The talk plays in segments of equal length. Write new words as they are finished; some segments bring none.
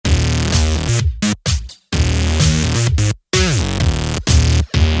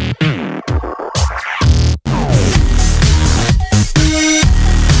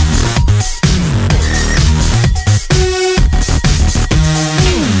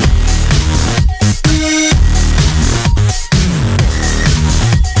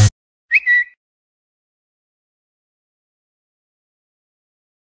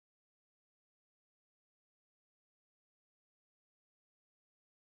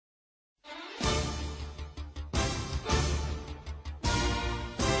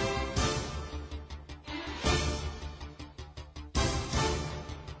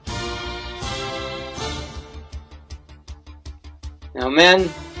Now, men,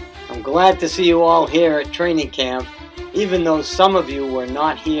 I'm glad to see you all here at training camp, even though some of you were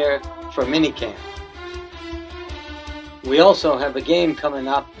not here for minicamp. We also have a game coming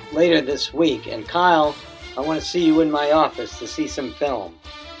up later this week, and Kyle, I want to see you in my office to see some film.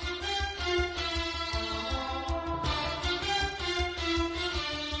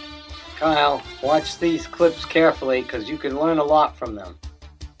 Kyle, watch these clips carefully because you can learn a lot from them.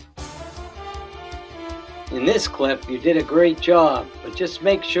 In this clip, you did a great job, but just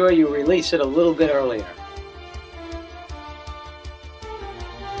make sure you release it a little bit earlier.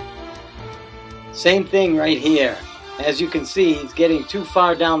 Same thing right here. As you can see, he's getting too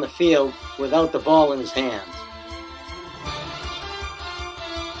far down the field without the ball in his hands.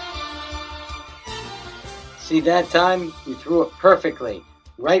 See that time? He threw it perfectly,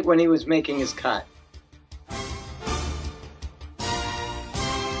 right when he was making his cut.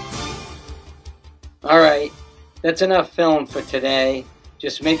 Alright, that's enough film for today.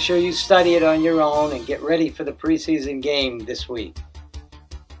 Just make sure you study it on your own and get ready for the preseason game this week.